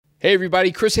Hey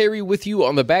everybody, Chris Hayre with you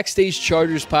on the Backstage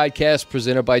Chargers podcast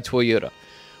presented by Toyota.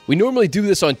 We normally do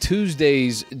this on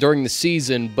Tuesdays during the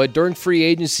season, but during free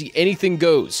agency, anything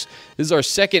goes. This is our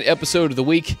second episode of the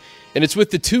week, and it's with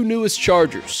the two newest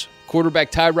Chargers,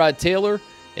 quarterback Tyrod Taylor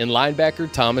and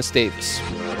linebacker Thomas Davis.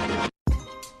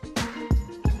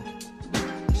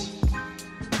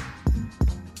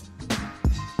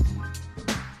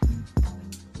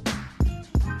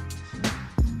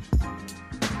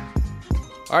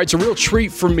 All right, it's a real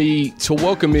treat for me to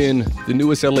welcome in the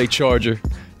newest LA Charger,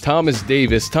 Thomas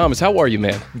Davis. Thomas, how are you,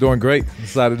 man? Doing great.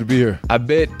 Excited to be here. I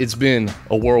bet it's been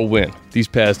a whirlwind these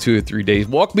past 2 or 3 days.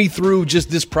 Walk me through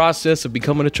just this process of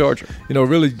becoming a Charger. You know,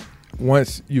 really,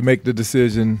 once you make the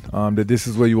decision that this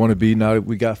is where you want to be, now that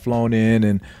we got flown in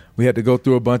and we had to go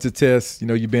through a bunch of tests. You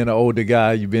know, you've been an older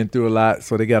guy, you've been through a lot,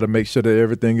 so they got to make sure that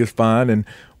everything is fine. And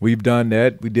we've done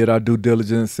that. We did our due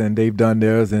diligence, and they've done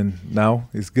theirs, and now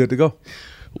it's good to go.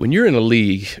 When you're in a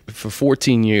league for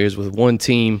 14 years with one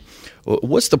team,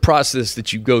 what's the process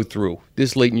that you go through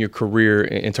this late in your career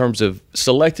in terms of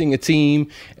selecting a team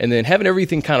and then having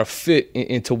everything kind of fit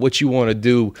into what you want to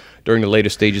do during the later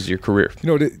stages of your career?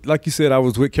 You know, like you said, I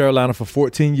was with Carolina for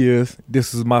 14 years.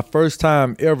 This is my first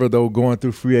time ever, though, going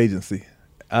through free agency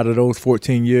out of those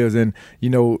 14 years. And, you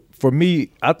know, for me,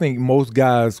 I think most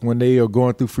guys, when they are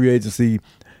going through free agency,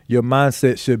 your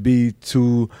mindset should be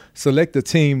to select a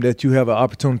team that you have an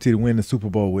opportunity to win the Super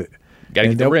Bowl with. Got to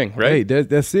get the ring, right? Hey,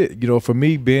 that's it. You know, for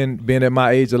me, being at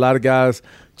my age, a lot of guys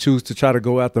choose to try to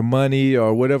go after money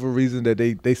or whatever reason that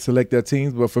they select their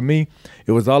teams. But for me,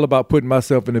 it was all about putting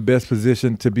myself in the best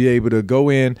position to be able to go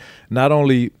in, not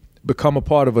only become a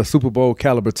part of a Super Bowl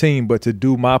caliber team, but to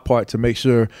do my part to make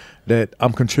sure that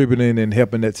I'm contributing and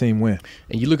helping that team win.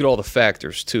 And you look at all the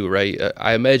factors too, right?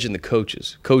 I imagine the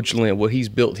coaches, Coach Lynn, what he's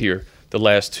built here the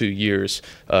last 2 years,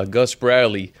 Gus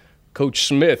Bradley, Coach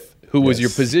Smith, who was your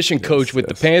position coach with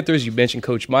the Panthers. You mentioned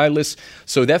Coach Milas.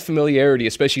 So that familiarity,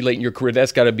 especially late in your career,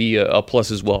 that's got to be a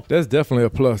plus as well. That's definitely a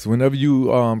plus. Whenever you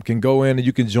can go in and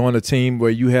you can join a team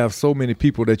where you have so many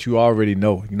people that you already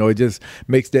know, you know, it just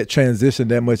makes that transition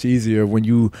that much easier when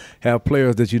you have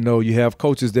players that you know, you have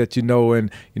coaches that you know,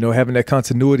 and, you know, having that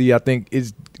continuity, I think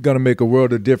is going to make a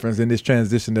world of difference in this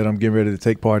transition that I'm getting ready to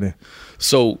take part in.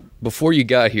 So before you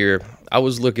got here, I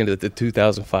was looking at the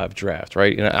 2005 draft,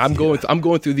 right? And I'm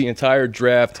going through the entire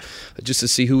draft just to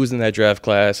see who was in that draft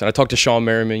class. And I talked to Sean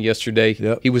Merriman yesterday.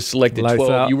 Yep. He was selected Lights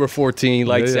 12. out. You were 14.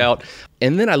 Lights out.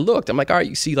 And then I looked. I'm like, all right,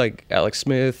 you see like Alex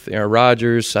Smith, Aaron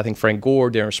Rodgers, I think Frank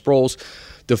Gore, Darren Sproles.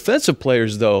 Defensive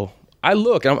players, though, I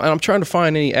look, and I'm trying to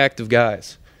find any active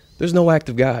guys. There's no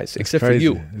active guys except for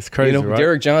you. It's crazy, you know, right?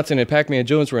 Derek Johnson and Pac-Man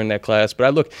Jones were in that class. But I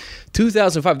look,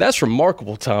 2005, that's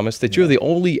remarkable, Thomas, that you're the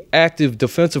only active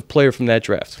defensive player from that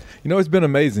draft. You know, it's been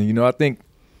amazing. You know, I think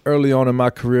early on in my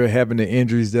career, having the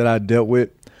injuries that I dealt with,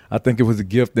 I think it was a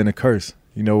gift and a curse.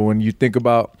 You know, when you think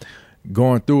about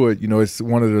going through it, you know, it's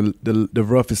one of the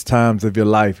roughest times of your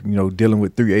life, you know, dealing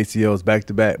with 3 ACLs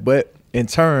back-to-back. But in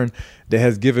turn, that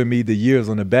has given me the years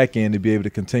on the back end to be able to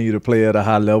continue to play at a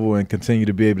high level and continue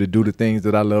to be able to do the things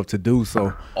that I love to do.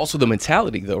 So also the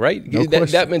mentality, though, right? No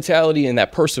that mentality and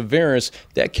that perseverance,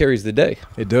 that carries the day.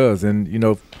 It does. And, you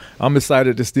know, I'm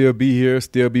excited to still be here,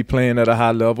 still be playing at a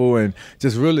high level, and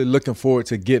just really looking forward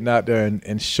to getting out there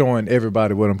and showing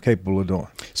everybody what I'm capable of doing.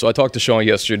 So I talked to Sean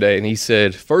yesterday, and he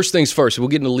said, first things first, we'll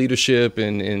get into leadership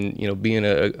and you know, being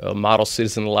a model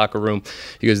citizen in the locker room.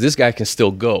 He goes, this guy can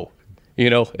still go. You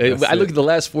know, I look at the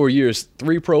last 4 years,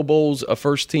 3 Pro Bowls, a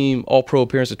first-team All-Pro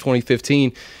appearance in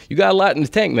 2015. You got a lot in the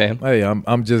tank, man. Hey, I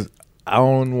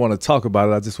don't want to talk about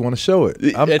it. I just want to show it.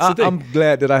 That's the thing. I'm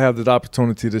glad that I have the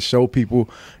opportunity to show people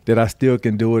that I still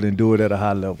can do it and do it at a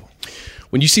high level.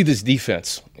 When you see this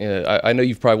defense, I know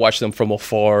you've probably watched them from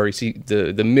afar. You see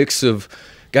the mix of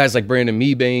guys like Brandon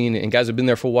Mebane and guys who have been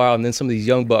there for a while, and then some of these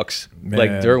young bucks like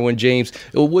Derwin James.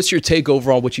 What's your take over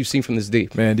on what you've seen from this D?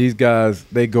 Man, these guys,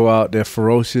 they go out, they're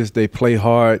ferocious, they play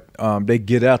hard, they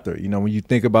get after. You know, when you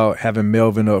think about having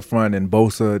Melvin up front and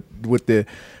Bosa with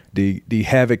the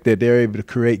havoc that they're able to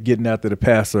create getting after the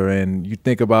passer, and you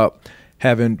think about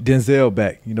having Denzel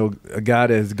back, you know, a guy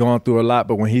that has gone through a lot,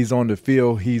 but when he's on the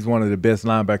field, he's one of the best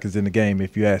linebackers in the game,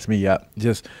 if you ask me.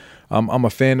 I'm a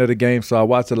fan of the game, so I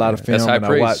watch a lot of film. That's high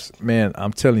praise.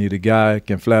 I'm telling you, the guy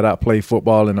can flat out play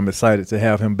football, and I'm excited to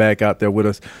have him back out there with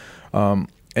us.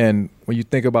 And when you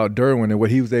think about Derwin and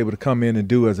what he was able to come in and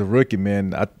do as a rookie,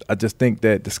 man, I just think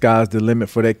that the sky's the limit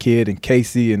for that kid and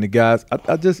Casey and the guys.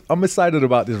 I'm excited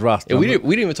about this roster. Yeah, we didn't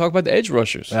even talk about the edge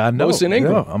rushers. I know. Bosa and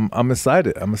Ingram. Yeah, I'm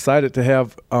excited. I'm excited to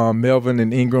have Melvin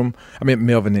and Ingram.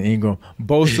 Bosa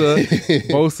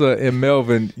and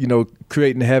Melvin,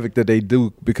 creating the havoc that they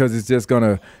do, because it's just going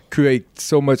to create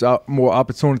so much more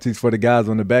opportunities for the guys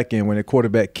on the back end when the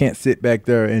quarterback can't sit back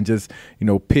there and just,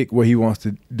 pick what he wants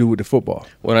to do with the football.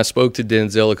 When I spoke to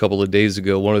Denzel a couple of days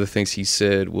ago, one of the things he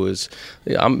said was,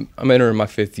 I'm entering my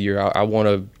 5th year. I want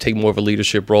to take more of a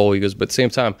leadership role. He goes, but at the same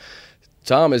time,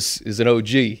 Tom is an OG,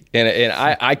 and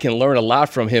I can learn a lot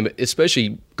from him,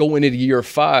 especially going into year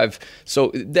 5.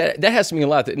 So that has to mean a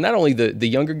lot. Not only the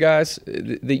younger guys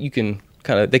that you can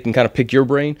they can pick your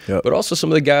brain, yep, but also some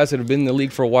of the guys that have been in the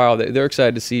league for a while, they're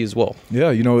excited to see as well.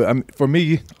 Yeah, for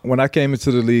me, when I came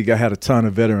into the league, I had a ton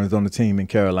of veterans on the team in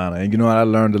Carolina, and I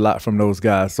learned a lot from those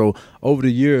guys. So over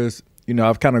the years,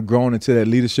 I've kind of grown into that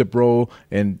leadership role,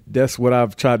 and that's what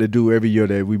I've tried to do every year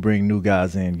that we bring new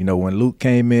guys in. When Luke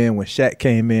came in, when Shaq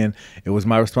came in, it was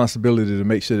my responsibility to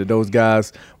make sure that those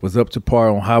guys was up to par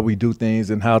on how we do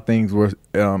things and how things were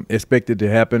expected to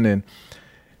happen. And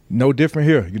no different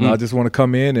here. I just want to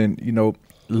come in and,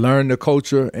 learn the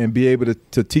culture and be able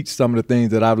to teach some of the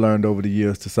things that I've learned over the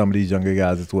years to some of these younger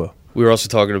guys as well. We were also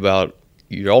talking about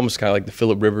you're almost kind of like the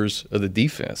Phillip Rivers of the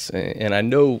defense. And I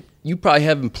know you probably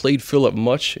haven't played Phillip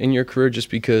much in your career just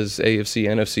because AFC,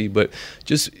 NFC, but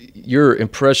just your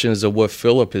impressions of what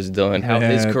Phillip has done, how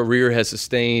his career has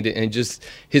sustained, and just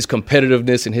his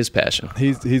competitiveness and his passion.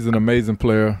 He's an amazing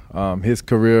player. His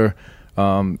career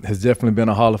has definitely been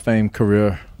a Hall of Fame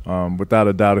career, without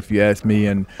a doubt, if you ask me.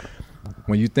 And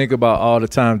when you think about all the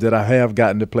times that I have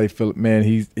gotten to play Phillip, man,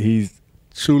 he's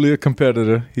truly a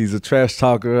competitor. He's a trash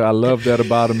talker. I love that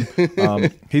about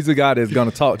him. He's a guy that's going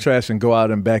to talk trash and go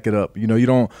out and back it up. You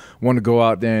don't want to go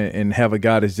out there and have a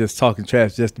guy that's just talking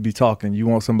trash just to be talking. You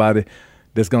want somebody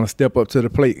that's going to step up to the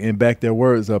plate and back their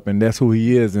words up, and that's who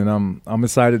he is. And I'm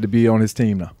excited to be on his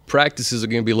team now. Practices are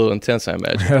going to be a little intense, I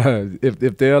imagine.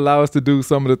 If they allow us to do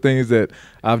some of the things that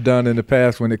I've done in the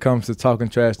past when it comes to talking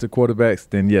trash to quarterbacks,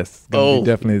 then yes, it's going to be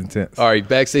definitely intense. All right,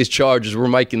 Backstage Chargers, we're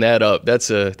miking that up. That's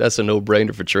a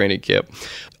no-brainer for training camp.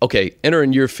 Okay,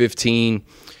 entering year 15,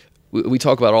 we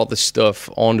talk about all this stuff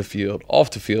on the field,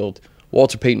 off the field.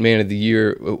 Walter Payton Man of the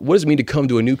Year. What does it mean to come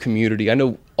to a new community? I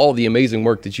know all the amazing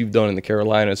work that you've done in the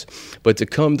Carolinas, but to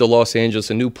come to Los Angeles,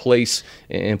 a new place,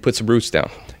 and put some roots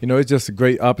down. It's just a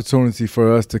great opportunity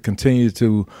for us to continue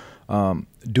to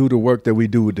do the work that we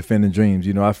do with Defending Dreams.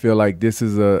 I feel like this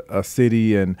is a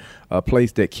city and a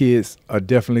place that kids are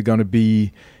definitely going to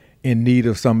be in need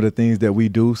of some of the things that we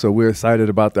do. So we're excited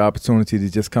about the opportunity to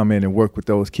just come in and work with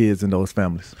those kids and those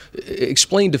families.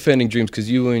 Explain Defending Dreams,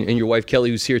 because you and your wife Kelly,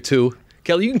 who's here too.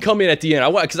 Kelly, you can come in at the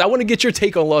end because I want to get your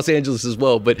take on Los Angeles as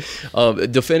well. But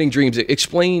Defending Dreams,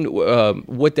 explain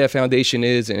what that foundation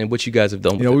is and what you guys have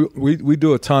done with it. We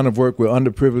do a ton of work with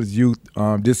underprivileged youth,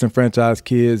 disenfranchised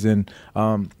kids, and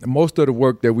most of the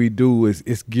work that we do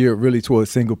is geared really towards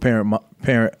single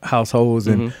parent households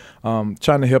and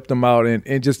trying to help them out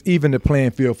and just even the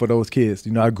playing field for those kids.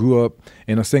 I grew up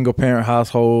in a single parent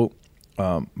household.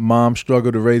 Mom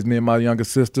struggled to raise me and my younger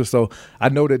sister, so I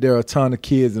know that there are a ton of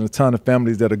kids and a ton of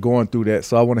families that are going through that,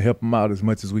 so I want to help them out as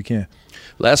much as we can.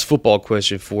 Last football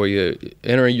question for you.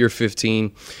 Entering year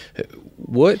 15,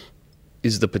 what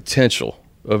is the potential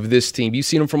of this team? You've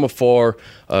seen them from afar.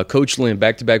 Coach Lynn,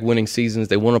 back-to-back winning seasons.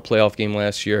 They won a playoff game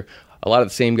last year. A lot of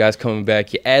the same guys coming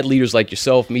back. You add leaders like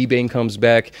yourself. Mebane comes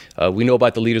back. We know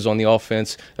about the leaders on the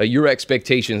offense. Your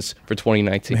expectations for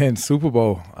 2019? Man, Super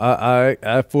Bowl.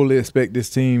 I fully expect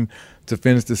this team to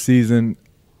finish the season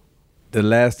the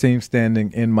last team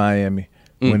standing in Miami,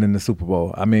 winning the Super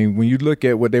Bowl. I mean, when you look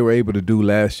at what they were able to do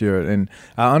last year, and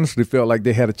I honestly felt like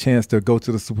they had a chance to go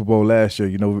to the Super Bowl last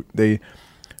year. They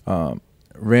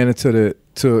ran into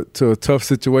a tough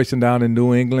situation down in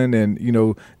New England and,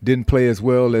 didn't play as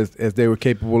well as they were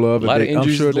capable of. A lot of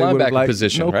injuries at the linebacker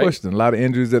position, right? No question. A lot of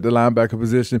injuries at the linebacker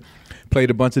position. Played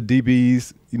a bunch of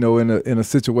DBs, in a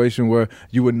situation where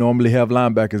you would normally have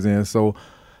linebackers in. So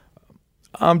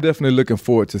I'm definitely looking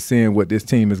forward to seeing what this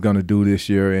team is going to do this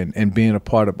year and being a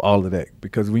part of all of that.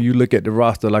 Because when you look at the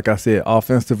roster, like I said,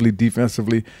 offensively,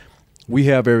 defensively, we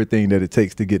have everything that it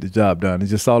takes to get the job done.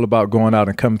 It's just all about going out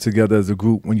and coming together as a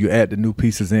group when you add the new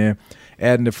pieces in,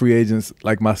 adding the free agents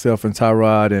like myself and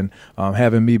Tyrod and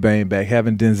having Mebane back,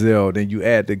 having Denzel. Then you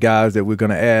add the guys that we're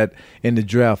going to add in the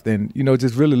draft. And,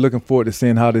 just really looking forward to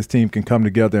seeing how this team can come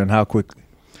together and how quickly.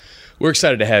 We're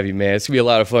excited to have you, man. It's going to be a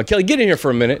lot of fun. Kelly, get in here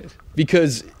for a minute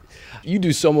because You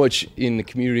do so much in the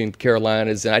community in the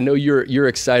Carolinas, and I know you're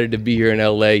excited to be here in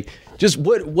LA. Just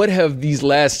what have these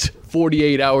last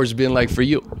 48 hours been like for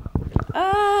you?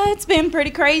 It's been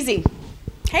pretty crazy.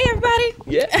 Hey, everybody.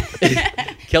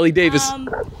 Yeah. Kelly Davis.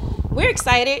 We're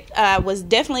excited. Was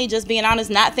definitely, just being honest,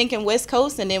 not thinking West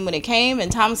Coast. And then when it came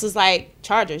and Thomas was like,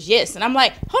 Chargers, yes. And I'm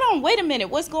like, hold on, wait a minute.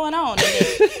 What's going on? And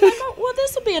then like, oh, well,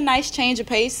 this will be a nice change of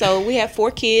pace. So we have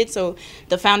 4 kids. So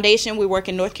the foundation, we work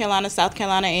in North Carolina, South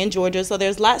Carolina, and Georgia. So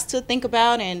there's lots to think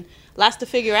about and lots to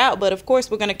figure out. But, of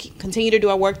course, we're going to continue to do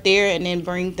our work there and then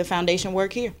bring the foundation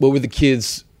work here. What were the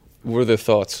kids? What are their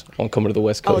thoughts on coming to the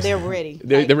West Coast? Oh, they're ready.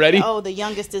 They're ready? Oh, the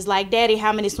youngest is like, Daddy,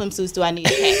 how many swimsuits do I need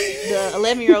to pack? The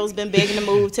 11-year-old's been begging to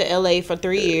move to L.A. for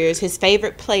 3 years. His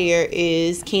favorite player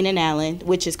is Keenan Allen,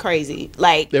 which is crazy.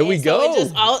 Like, there we go.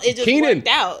 So it just Keenan, worked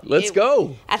out. Let's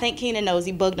go. I think Keenan knows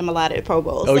he bugged him a lot at the Pro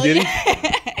Bowl. Oh, so, did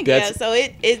he? Yeah, so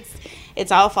it's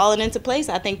all falling into place.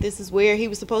 I think this is where he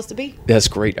was supposed to be. That's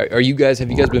great. Have you guys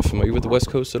been familiar with the West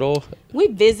Coast at all? We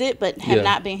visit, but have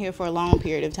not been here for a long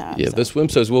period of time. Yeah, the swim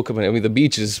studs will come in. I mean, the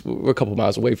beach we're a couple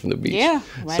miles away from the beach. Yeah,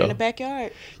 right in the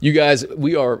backyard. You guys,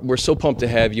 we're so pumped to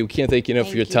have you. Can't thank you enough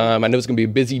for your time. I know it's going to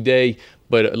be a busy day,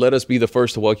 but let us be the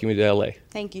first to welcome you to LA.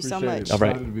 Thank you so much. All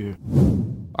right.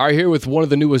 All right, here with one of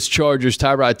the newest Chargers,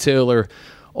 Tyrod Taylor,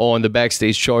 on the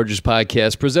Backstage Chargers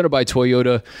podcast, presented by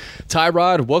Toyota.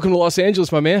 Tyrod, welcome to Los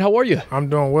Angeles, my man. How are you? I'm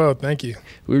doing well, thank you.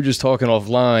 We were just talking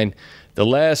offline. The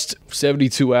last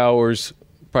 72 hours,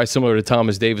 probably similar to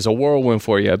Thomas Davis, a whirlwind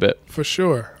for you, I bet. For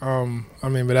sure.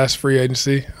 But that's free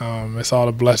agency. It's all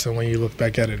a blessing when you look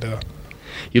back at it, though.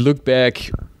 You look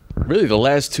back, really the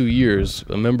last 2 years,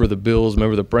 a member of the Bills, a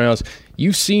member of the Browns.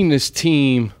 You've seen this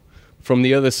team from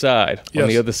the other side, yes, on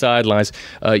the other sidelines.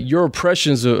 Your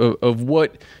impressions of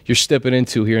what you're stepping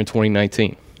into here in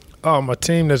 2019? A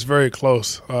team that's very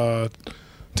close to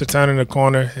turning the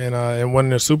corner and winning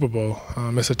the Super Bowl.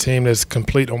 It's a team that's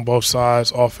complete on both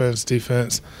sides, offense,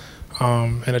 defense,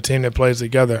 and a team that plays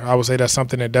together. I would say that's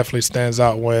something that definitely stands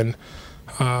out when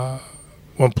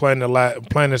playing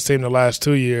this team the last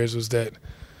 2 years, was that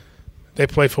they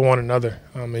play for one another.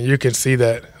 And you can see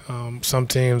that. Some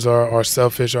teams are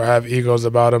selfish or have egos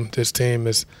about them. This team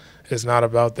is not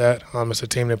about that. It's a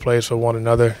team that plays for one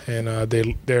another, and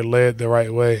they're led the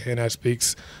right way, and that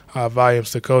speaks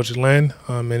volumes to Coach Lynn,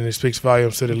 and it speaks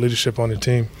volumes to the leadership on the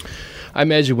team. I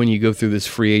imagine when you go through this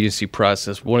free agency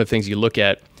process, one of the things you look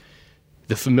at,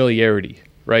 the familiarity,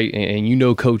 right? And you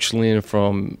know Coach Lynn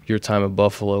from your time at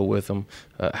Buffalo with him.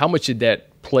 How much did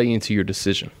that play into your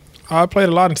decision? I played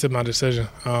a lot into my decision.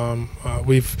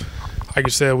 Like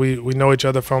you said, we know each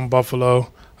other from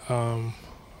Buffalo.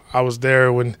 I was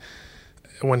there when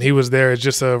he was there as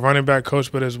just a running back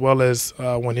coach, but as well as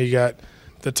when he got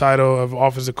the title of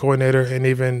offensive coordinator and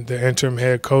even the interim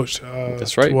head coach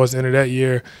That's right, towards the end of that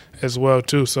year as well,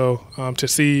 too. So to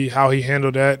see how he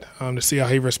handled that, to see how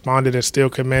he responded and still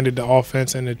commanded the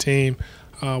offense and the team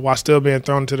while still being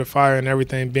thrown into the fire and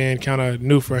everything being kind of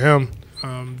new for him,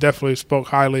 definitely spoke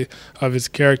highly of his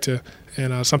character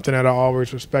and something that I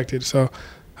always respected. So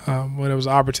when it was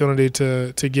an opportunity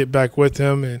to get back with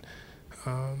him and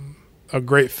a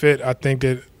great fit, I think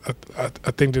that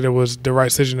it was the right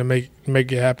decision to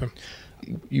make it happen.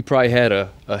 You probably had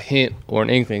a hint or an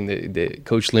inkling that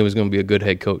Coach Lynn was going to be a good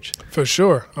head coach. For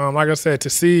sure. Like I said, to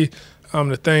see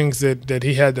the things that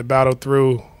he had to battle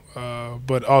through,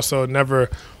 but also never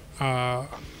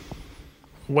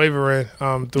wavering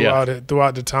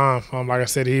throughout the time. Like I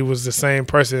said, he was the same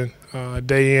person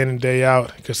day in and day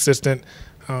out, consistent,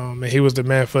 and he was the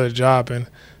man for the job. And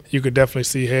you could definitely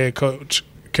see head coach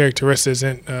characteristics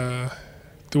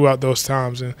throughout those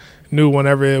times, and knew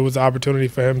whenever it was an opportunity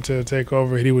for him to take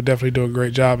over, he would definitely do a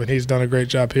great job, and he's done a great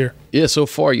job here. Yeah, so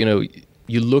far, you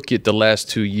look at the last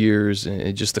 2 years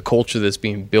and just the culture that's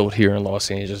being built here in Los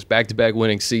Angeles, back-to-back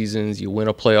winning seasons, you win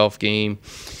a playoff game,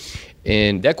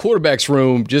 and that quarterback's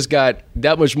room just got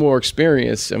that much more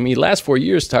experience. I mean, last 4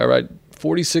 years, Tyrod,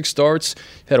 46 starts,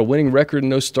 had a winning record in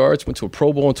those starts, went to a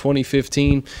Pro Bowl in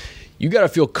 2015. You got to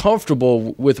feel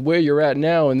comfortable with where you're at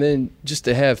now, and then just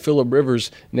to have Phillip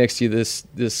Rivers next to you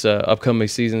this upcoming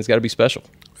season has got to be special.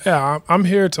 Yeah, I'm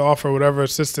here to offer whatever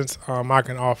assistance I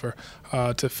can offer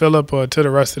to Phillip or to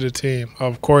the rest of the team.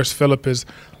 Of course, Phillip is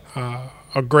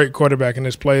a great quarterback and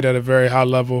has played at a very high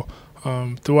level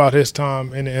throughout his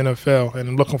time in the NFL, and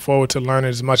I'm looking forward to learning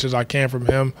as much as I can from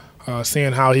him.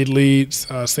 Seeing how he leads,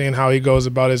 seeing how he goes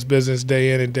about his business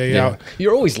day in and day out.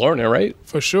 You're always learning, right?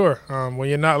 For sure. When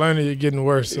you're not learning, you're getting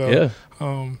worse. So,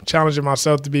 challenging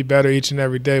myself to be better each and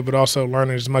every day, but also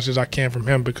learning as much as I can from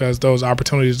him because those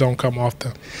opportunities don't come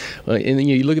often. And then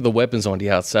you look at the weapons on the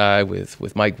outside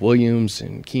with Mike Williams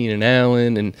and Keenan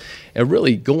Allen and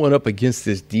really going up against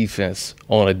this defense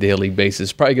on a daily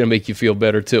basis. Probably going to make you feel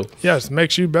better too. Yes, it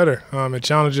makes you better. It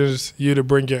challenges you to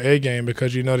bring your A game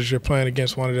because you know that you're playing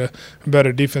against one of the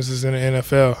better defenses in the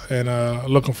NFL. And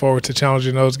looking forward to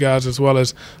challenging those guys as well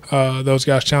as those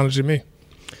guys challenging me.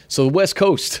 So the West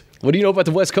Coast. What do you know about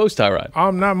the West Coast, Tyrod?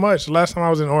 Not much. Last time I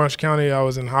was in Orange County, I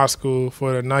was in high school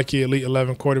for the Nike Elite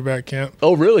 11 quarterback camp.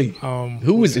 Oh, really?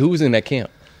 Who was in that camp?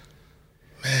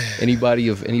 Man. Anybody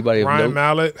of Ryan note?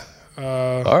 Mallett.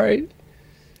 All right.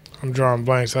 I'm drawing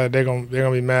blanks. They're gonna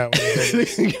be mad.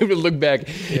 Look back.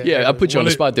 Yeah, I put you on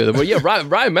the spot there. But yeah,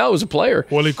 Ryan Mallett was a player.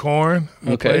 Willie Corn.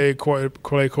 Okay.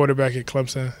 Played quarterback at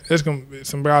Clemson.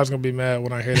 Some guys gonna be mad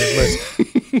when I hear this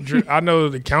list. I know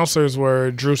the counselors were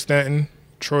Drew Stanton,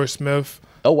 Troy Smith.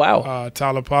 Oh, wow.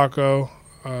 Tyler Paco,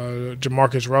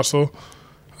 Jamarcus Russell,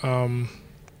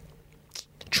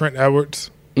 Trent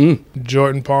Edwards,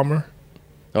 Jordan Palmer.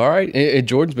 All right, and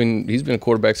Jordan's he's been a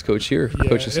quarterback's coach here. Yeah,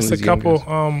 coaching some it's of a couple.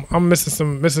 I'm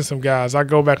missing some guys. I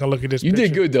go back and look at this. You picture.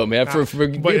 did good though, man. For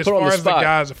being but as put on far the as spot.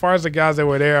 as far as the guys that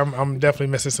were there, I'm definitely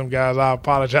missing some guys. I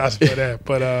apologize for that,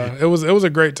 but it was a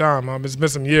great time. It's been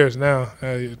some years now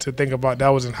to think about. That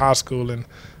was in high school, and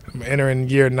I'm entering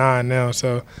year 9 now.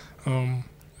 So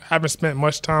haven't spent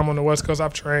much time on the West Coast.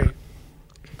 I've trained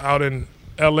out in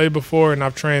LA before, and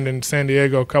I've trained in San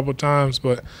Diego a couple times,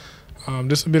 but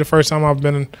this will be the first time I've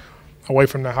been away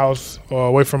from the house or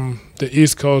away from the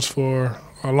East Coast for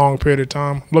a long period of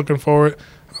time. Looking forward.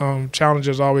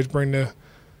 Challenges always bring the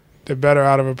better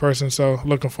out of a person, so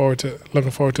looking forward to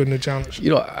a new challenge. You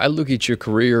know, I look at your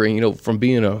career and, from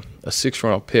being a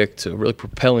 6th-round pick to really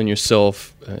propelling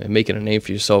yourself and making a name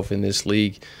for yourself in this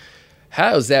league.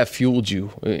 How has that fueled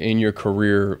you in your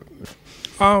career?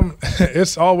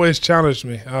 It's always challenged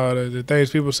me. The things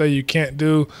people say you can't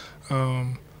do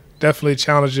definitely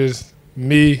challenges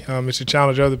me. It should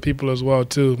challenge other people as well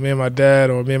too. Me and my dad,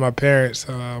 or me and my parents,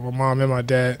 my mom and my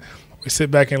dad, we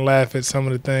sit back and laugh at some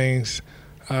of the things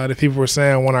that people were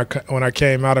saying when I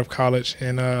came out of college,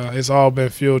 and it's all been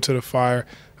fuel to the fire.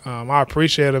 I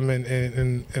appreciate them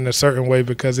in a certain way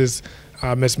because it's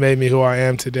made me who I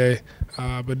am today.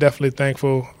 But definitely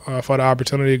thankful for the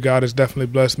opportunity. God has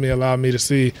definitely blessed me, allowed me to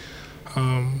see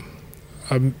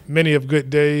many of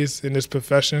good days in this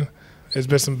profession. There's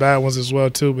been some bad ones as well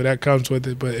too, but that comes with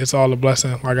it. But it's all a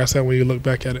blessing, like I said, when you look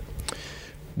back at it.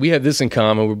 We have this in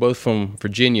common. We're both from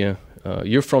Virginia.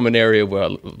 You're from an area where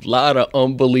a lot of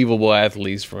unbelievable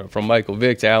athletes, from Michael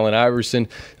Vick to Allen Iverson.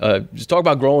 Just talk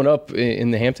about growing up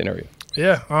in the Hampton area.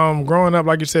 Yeah, growing up,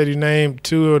 like you said, you named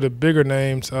 2 of the bigger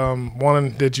names.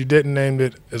 One that you didn't name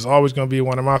that is always going to be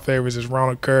one of my favorites is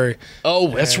Ronald Curry. Oh,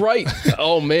 that's right.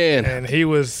 Oh, man. And he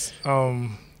was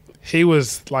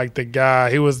like the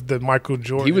guy. He was the Michael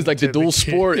Jordan. He was like the dual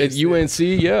sport at UNC,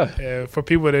 yeah. Yeah. For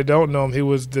people that don't know him, he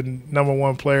was the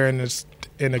 #1 player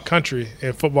in the country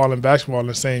in football and basketball in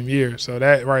the same year. So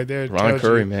that right there Ron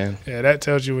Curry, man. Yeah, that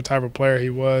tells you what type of player he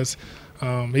was.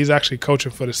 He's actually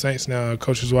coaching for the Saints now,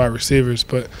 coaches wide receivers.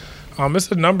 But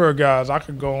it's a number of guys. I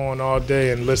could go on all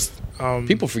day and list.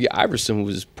 People forget Iverson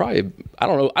was probably, I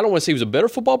don't know, I don't want to say he was a better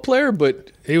football player,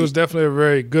 but he was definitely a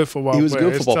very good football player. He was a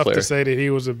good football player. It's tough to say that he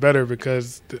was a better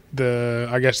because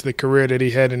I guess the career that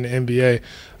he had in the NBA.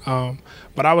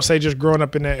 But I would say just growing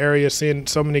up in that area, seeing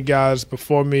so many guys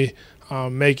before me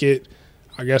make it,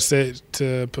 I guess,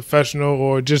 to professional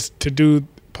or just to do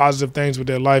positive things with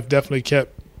their life definitely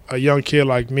kept a young kid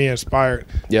like me inspired.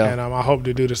 Yeah. And I hope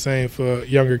to do the same for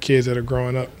younger kids that are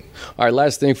growing up. All right,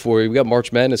 last thing for you. We got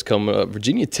March Madness coming up.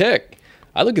 Virginia Tech,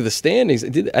 I look at the standings.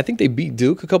 I think they beat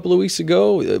Duke a couple of weeks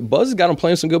ago. Buzz has got them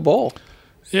playing some good ball.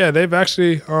 Yeah, they've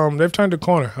actually they've turned the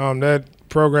corner. That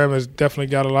program has definitely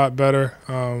got a lot better.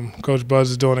 Coach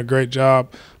Buzz is doing a great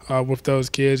job with those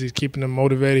kids. He's keeping them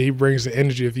motivated. He brings the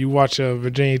energy. If you watch a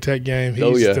Virginia Tech game,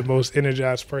 he's the most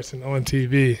energized person on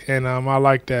TV, and I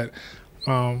like that.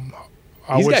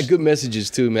 He's got good messages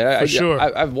too, man. For sure.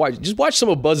 I've watched some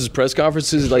of Buzz's press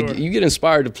conferences. For like sure. You get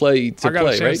inspired to play. I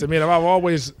got a chance to meet him. I've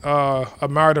always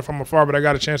admired him from afar, but I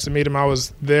got a chance to meet him. I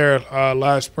was there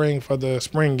last spring for the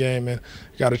spring game and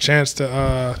got a chance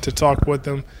to talk with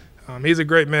him. He's a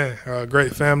great man, a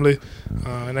great family,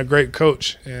 and a great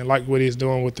coach. And like what he's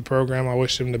doing with the program, I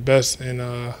wish him the best in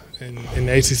the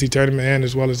ACC tournament and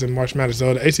as well as in March Madness.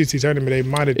 So the ACC tournament, they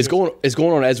might have. It's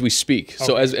going on as we speak. Okay.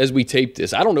 So as we tape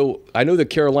this, I don't know. I know that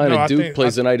Carolina Duke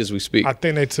plays tonight as we speak. I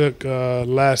think they took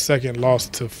last second loss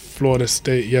to Florida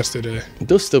State yesterday.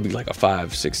 They'll still be like a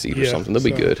 5-6 seed or something. They'll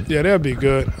be good. Yeah, they'll be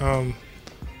good.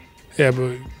 Yeah,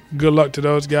 but good luck to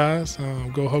those guys.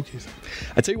 Go Hokies.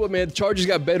 I tell you what, man, the Chargers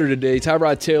got better today.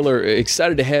 Tyrod Taylor,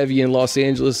 excited to have you in Los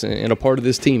Angeles and a part of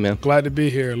this team, man. Glad to be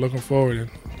here. Looking forward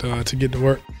to get to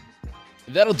work.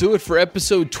 That'll do it for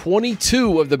episode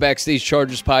 22 of the Backstage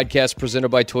Chargers podcast presented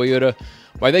by Toyota.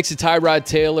 My thanks to Tyrod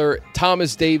Taylor,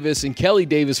 Thomas Davis, and Kelly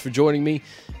Davis for joining me.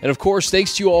 And, of course,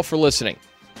 thanks to you all for listening.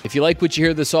 If you like what you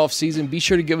hear this offseason, be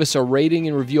sure to give us a rating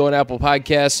and review on Apple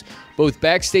Podcasts, both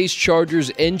Backstage Chargers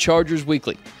and Chargers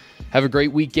Weekly. Have a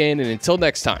great weekend, and until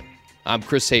next time, I'm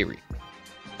Chris Hayre.